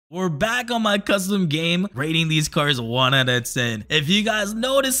We're back on my custom game, rating these cars 1 out of 10. If you guys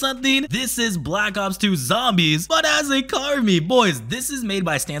notice something, this is Black Ops 2 Zombies, but as a car meet. Boys, this is made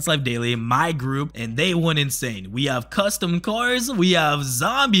by Stance Life Daily, my group, and they went insane. We have custom cars, we have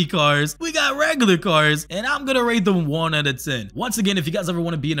zombie cars, we got regular cars, and I'm gonna rate them 1 out of 10. Once again, if you guys ever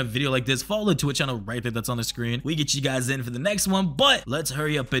want to be in a video like this, follow the Twitch channel right there that's on the screen. We get you guys in for the next one, but let's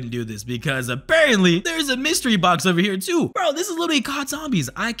hurry up and do this because apparently there's a mystery box over here too. Bro, this is literally COD Zombies.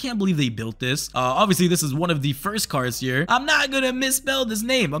 I can't believe they built this. Obviously this is one of the first cars here. I'm not gonna misspell this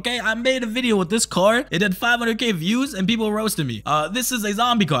name, okay? I made a video with this car. It did 500k views and people roasted me. This is a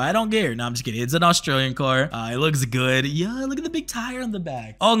zombie car. I don't care. No, I'm just kidding. It's an Australian car. It looks good. Yeah, look at the big tire on the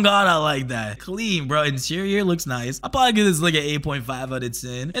back. Oh god, I like that. Clean, bro. Interior looks nice. I'll probably give this like an 8.5 out of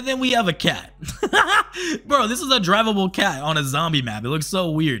 10. And then we have a cat. Bro, this is a drivable cat on a zombie map. It looks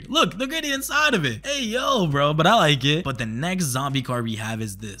so weird. Look at the inside of it. Hey, yo, bro, but I like it. But the next zombie car we have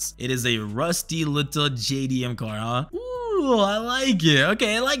is this. It is a rusty little JDM car, huh? Ooh, I like it.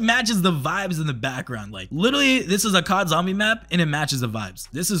 Okay, it like matches the vibes in the background. Like literally, this is a COD zombie map and it matches the vibes.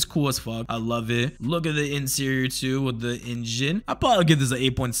 This is cool as fuck. I love it. Look at the interior too with the engine. I'll probably give this an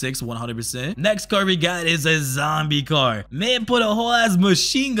 8.6, 100%. Next car we got is a zombie car. Man put a whole ass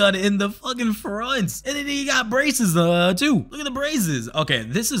machine gun in the fucking fronts. And then he got braces too. Look at the braces. Okay,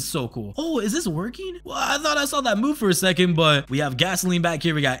 this is so cool. Oh, is this working? Well, I thought I saw that move for a second, but we have gasoline back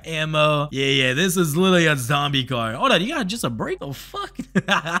here. We got ammo. Yeah, this is literally a zombie car. Hold on, you got just a brake? Oh, fuck.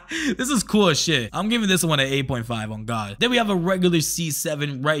 This is cool as shit. I'm giving this one an 8.5 on God. Then we have a regular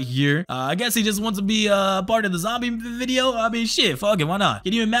C7 right here. I guess he just wants to be part of the zombie video. I mean, shit, fuck it, why not?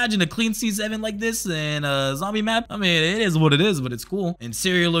 Can you imagine a clean C7 like this in a zombie map? I mean, it is what it is, but it's cool.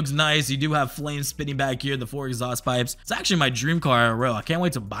 Interior looks nice. You do have flames spinning back here, the 4 exhaust pipes. It's actually my dream car IRL. I can't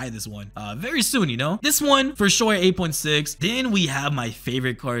wait to buy this one very soon, you know? This one, for sure, 8.6. Then we have my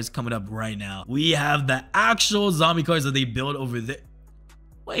favorite cars coming up right now. We have the actual zombie cars that they built over there.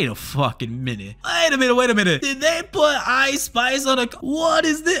 Wait a fucking minute. Wait a minute. Did they put Ice Spice on a... What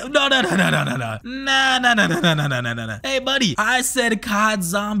is this? No. Nah. Hey, buddy. I said COD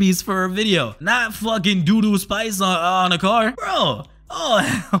Zombies for a video, not fucking doo-doo Spice on a car. Bro. Oh,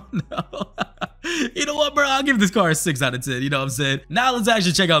 hell no. You know what, bro? I'll give this car a 6 out of 10. You know what I'm saying? Now let's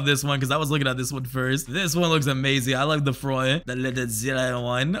actually check out this one because I was looking at this one first. This one looks amazing. I like the front, the little zero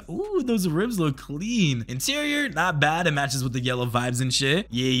one. Ooh, those rims look clean. Interior, not bad. It matches with the yellow vibes and shit.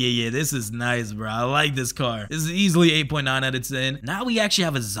 Yeah. This is nice, bro. I like this car. This is easily 8.9 out of 10. Now we actually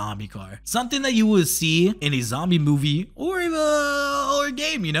have a zombie car. Something that you would see in a zombie movie or a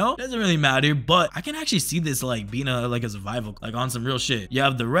game, you know? Doesn't really matter, but I can actually see this like being a survival, like on some real shit. You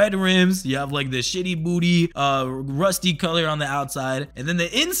have the red rims. You have like the shitty booty rusty color on the outside, and then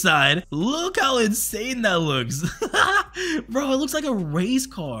the inside, look how insane that looks. Bro, it looks like a race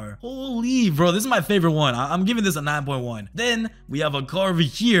car. Holy, bro, this is my favorite one. I'm giving this a 9.1. Then we have a car over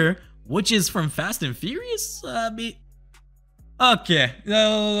here which is from Fast and Furious. Okay,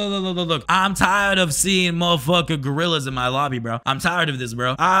 look, I'm tired of seeing motherfucking gorillas in my lobby, bro. I'm tired of this,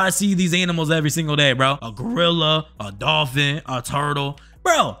 bro. I see these animals every single day, bro. A gorilla, a dolphin, a turtle.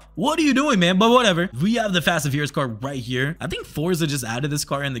 Bro, what are you doing, man? But whatever. We have the Fast and Furious car right here. I think Forza just added this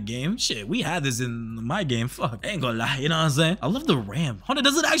car in the game. Shit, we had this in my game. Fuck, I ain't gonna lie, you know what I'm saying? I love the ramp. Hold on,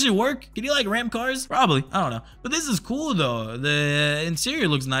 does it actually work? Can you like ramp cars? Probably, I don't know. But this is cool though. The interior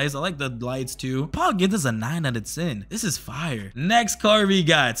looks nice. I like the lights too. I'll give this a 9 out of 10. This is fire. Next car we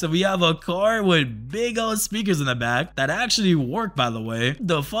got. So we have a car with big old speakers in the back that actually work, by the way.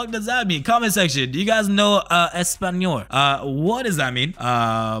 The fuck does that mean? Comment section. Do you guys know Espanol? What does that mean?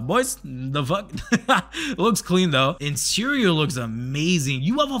 Boys, the fuck? Looks clean though. Interior looks amazing.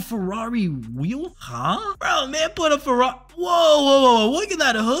 You have a Ferrari wheel? Huh? Bro, man put a Ferrari. Whoa, look at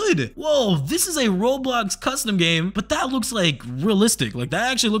that hood. Whoa, this is a Roblox custom game, but that looks like realistic. Like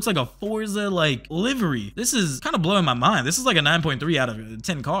that actually looks like a Forza like livery. This is kind of blowing my mind. This is like a 9.3 out of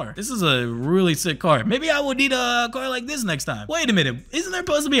 10 car. This is a really sick car. Maybe I would need a car like this next time. Wait a minute. Isn't there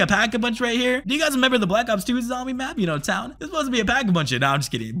supposed to be a pack-a-punch right here? Do you guys remember the Black Ops 2 zombie map? You know, town? There's supposed to be a pack-a-punch here. No, I'm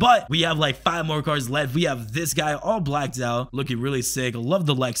just kidding. But we have like 5 more cars left. We have this guy all blacked out, looking really sick. Love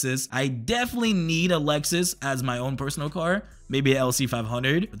the Lexus. I definitely need a Lexus as my own personal car. Maybe an LC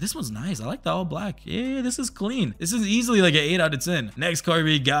 500, but this one's nice. I like the all black. Yeah, this is clean. This is easily like an 8 out of 10. Next car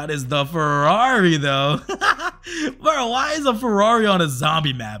we got is the Ferrari though. Bro, why is a Ferrari on a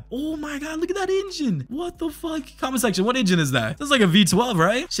zombie map? Oh my god, look at that engine. What the fuck? Comment section, what engine is that? That's like a V12,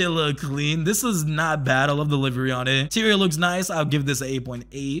 right? Shit look clean. This is not bad. I love the livery on it. Interior looks nice. I'll give this an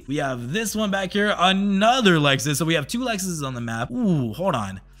 8.8. We have this one back here, another Lexus. So we have 2 Lexuses on the map. Ooh, hold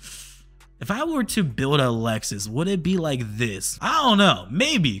on. If I were to build a Lexus, would it be like this? I don't know.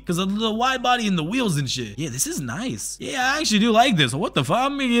 Maybe, because of the wide body and the wheels and shit. Yeah, this is nice. Yeah, I actually do like this. What the fuck?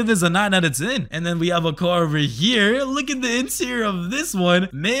 I'm gonna give this a 9 out of 10. And then we have a car over here. Look at the interior of this one.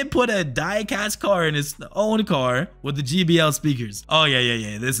 Man put a die-cast car in his own car with the GBL speakers. Oh,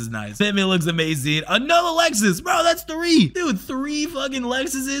 yeah. This is nice. Fitment looks amazing. Another Lexus. Bro, that's 3. Dude, 3 fucking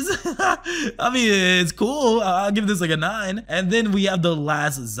Lexuses. I mean, it's cool. I'll give this like a 9. And then we have the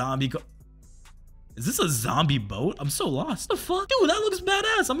last zombie car. Is this a zombie boat? I'm so lost. What the fuck? Dude, that looks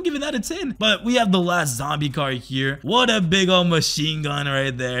badass. I'm giving that a 10. But we have the last zombie car here. What a big old machine gun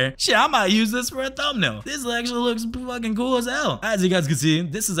right there. Shit, I might use this for a thumbnail. This actually looks fucking cool as hell. As you guys can see,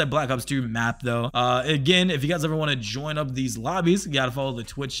 this is a Black Ops 2 map though. Again, if you guys ever want to join up these lobbies, you gotta follow the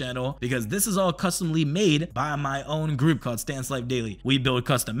Twitch channel because this is all customly made by my own group called Stance Life Daily. We build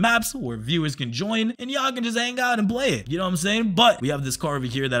custom maps where viewers can join and y'all can just hang out and play it. You know what I'm saying? But we have this car over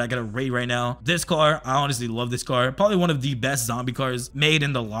here that I gotta rate right now. This car, I honestly love this car. Probably one of the best zombie cars made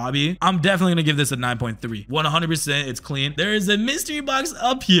in the lobby. I'm definitely gonna give this a 9.3. 100%, it's clean. There is a mystery box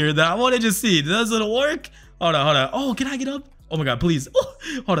up here that I want to just see. Does it work? Hold on. Oh, can I get up? Oh my god, please. Oh,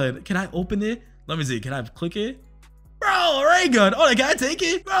 hold on. Can I open it? Let me see. Can I click it? Bro, ray gun. Oh, can I take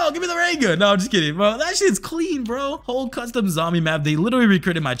it? Bro, give me the ray gun. No, I'm just kidding, bro. That shit's clean, bro. Whole custom zombie map. They literally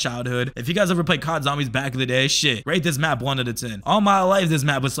recreated my childhood. If you guys ever played COD Zombies back in the day, shit, rate this map 1 out of 10. All my life, this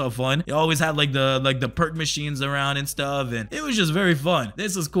map was so fun. It always had like the perk machines around and stuff, and it was just very fun.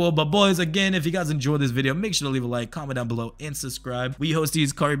 This is cool. But boys, again, if you guys enjoyed this video, make sure to leave a like, comment down below, and subscribe. We host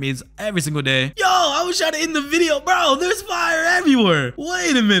these Carmeets every single day. Yo, I was trying to end the video, bro. There's fire everywhere.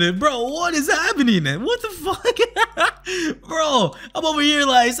 Wait a minute, bro. What is happening? What the fuck? Bro, I'm over here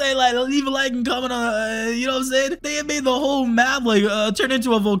like saying like leave a like and comment on you know what I'm saying? They had made the whole map like turn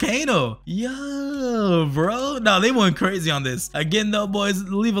into a volcano. Yo, bro. No, they went crazy on this. Again though, boys,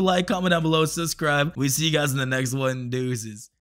 leave a like, comment down below, subscribe. We see you guys in the next one. Deuces.